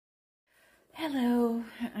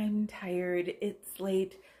I'm tired. It's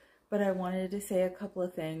late, but I wanted to say a couple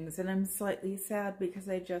of things, and I'm slightly sad because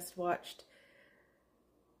I just watched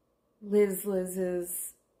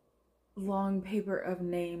Liz's long paper of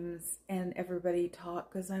names and everybody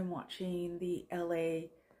talk because I'm watching the LA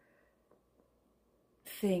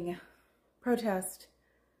thing protest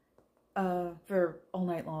for all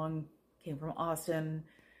night long. Came from Austin,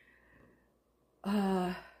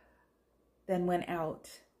 then went out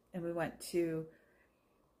and we went to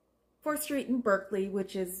 4th Street in Berkeley,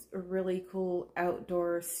 which is a really cool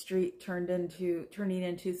outdoor street turning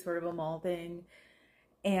into sort of a mall thing.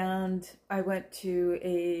 And I went to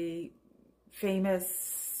a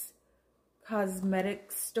famous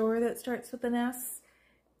cosmetic store that starts with an S,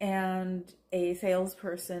 and a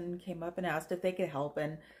salesperson came up and asked if they could help,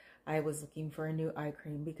 and I was looking for a new eye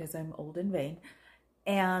cream because I'm old and vain.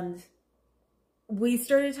 And we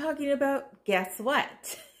started talking about, guess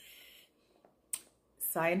what?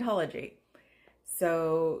 Scientology.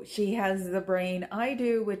 So she has the brain I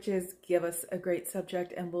do, which is give us a great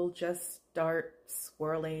subject and we'll just start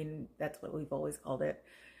swirling. That's what we've always called it.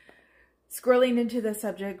 Swirling into the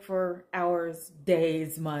subject for hours,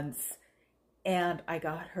 days, months. And I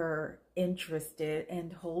got her interested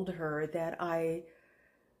and told her that I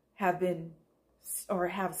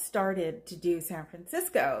have started to do San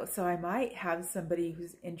Francisco. So I might have somebody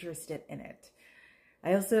who's interested in it.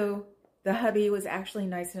 The hubby was actually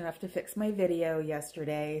nice enough to fix my video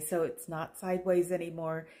yesterday, so it's not sideways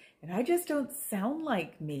anymore. And I just don't sound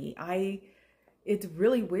like me. It's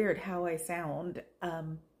really weird how I sound.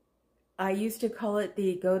 I used to call it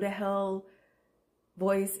the go to hell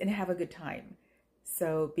voice and have a good time.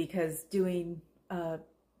 So because doing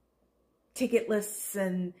ticket lists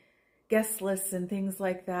and guest lists and things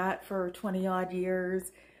like that for 20 odd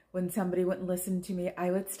years, when somebody wouldn't listen to me,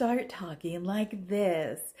 I would start talking like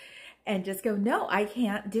this and just go, no, I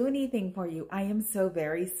can't do anything for you. I am so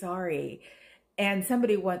very sorry. And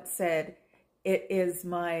somebody once said, it is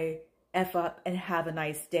my F up and have a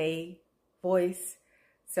nice day voice.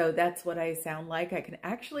 So that's what I sound like. I can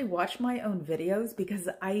actually watch my own videos because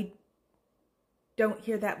I don't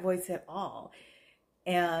hear that voice at all.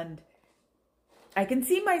 And I can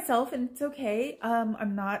see myself and it's okay.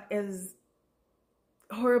 I'm not as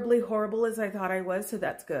horribly horrible as I thought I was, so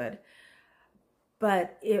that's good.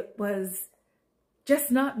 But it was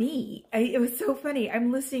just not me. It was so funny.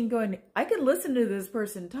 I'm listening going, I can listen to this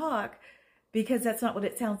person talk because that's not what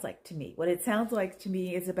it sounds like to me. What it sounds like to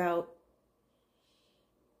me is about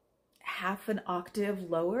half an octave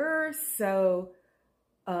lower. So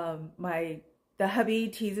the hubby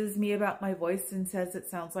teases me about my voice and says it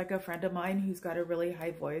sounds like a friend of mine who's got a really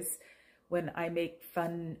high voice when I make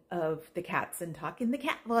fun of the cats and talk in the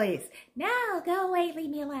cat voice. No, go away,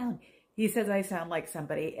 leave me alone. He says I sound like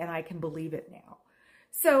somebody, and I can believe it now.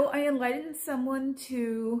 So I invited someone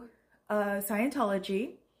to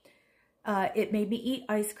Scientology. It made me eat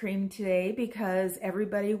ice cream today because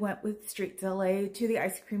everybody went with Streets LA to the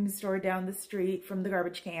ice cream store down the street from the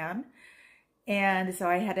garbage can. And so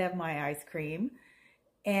I had to have my ice cream.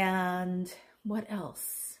 And what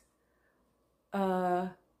else?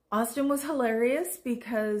 Austin was hilarious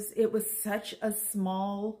because it was such a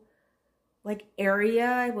small area.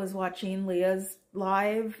 I was watching Leah's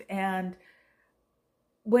live, and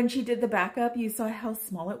when she did the backup, you saw how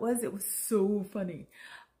small it was. It was so funny.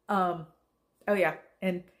 Oh yeah,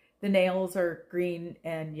 and the nails are green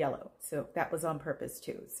and yellow, so that was on purpose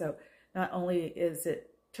too. So not only is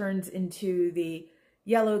it turns into the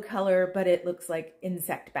yellow color, but it looks like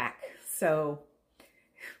insect back. So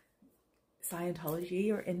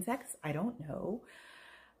Scientology or insects, I don't know.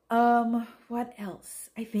 What else?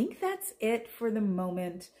 I think that's it for the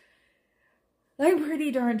moment. I'm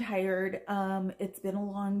pretty darn tired. It's been a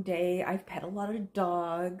long day. I've pet a lot of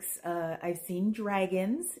dogs. I've seen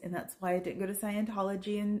dragons, and that's why I didn't go to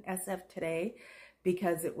Scientology and SF today,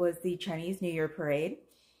 because it was the Chinese New Year parade.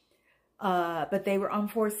 But they were on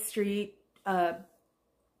 4th Street,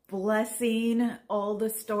 blessing all the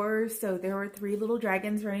stores. So there were 3 little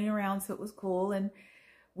dragons running around, so it was cool. And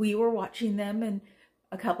we were watching them, and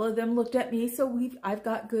a couple of them looked at me. So I've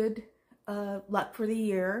got good luck for the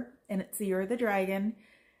year, and it's the year of the dragon,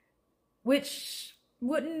 which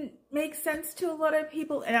wouldn't make sense to a lot of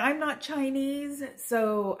people. And I'm not Chinese,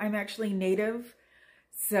 so I'm actually native.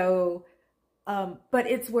 So, but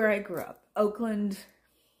it's where I grew up. Oakland,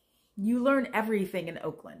 you learn everything in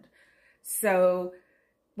Oakland. So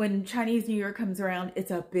when Chinese New Year comes around,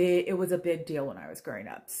 it was a big deal when I was growing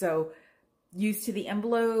up. So used to the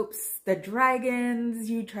envelopes, the dragons,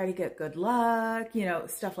 you try to get good luck,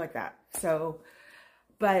 stuff like that. So,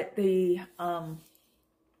 but the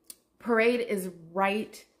parade is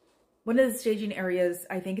right, one of the staging areas,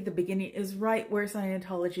 I think at the beginning, is right where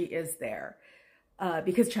Scientology is there,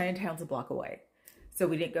 because Chinatown's a block away. So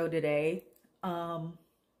we didn't go today.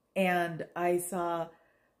 And I saw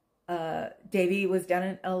Davey was down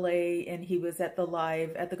in LA and he was at the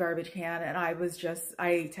live at the garbage can, and I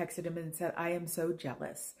texted him and said, I am so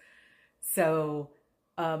jealous. So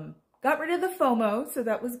got rid of the FOMO, so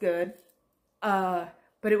that was good.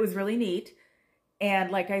 But it was really neat.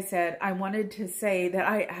 And like I said, I wanted to say that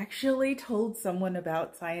I actually told someone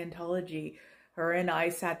about Scientology. Her and I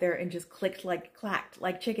sat there and just clacked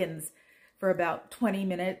like chickens for about 20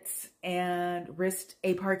 minutes and risked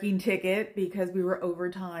a parking ticket because we were over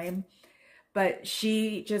time. But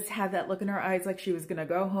she just had that look in her eyes like she was going to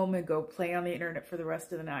go home and go play on the internet for the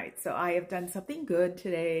rest of the night. So I have done something good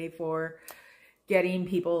today for getting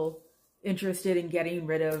people interested in getting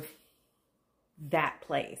rid of that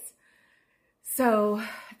place. So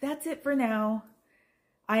that's it for now.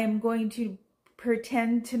 I am going to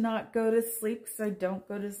pretend to not go to sleep because I don't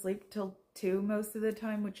go to sleep till 2 most of the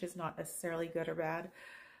time, which is not necessarily good or bad,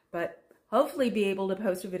 but hopefully be able to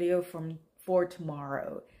post a video for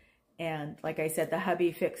tomorrow. And like I said, the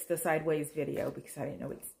hubby fixed the sideways video because I didn't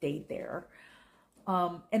know it stayed there.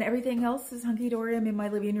 And everything else is hunky-dory. I'm in my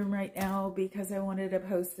living room right now because I wanted to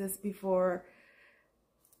post this before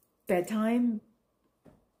bedtime.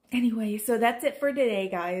 Anyway, so that's it for today,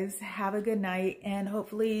 guys. Have a good night, and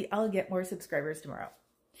hopefully I'll get more subscribers tomorrow.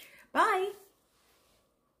 Bye!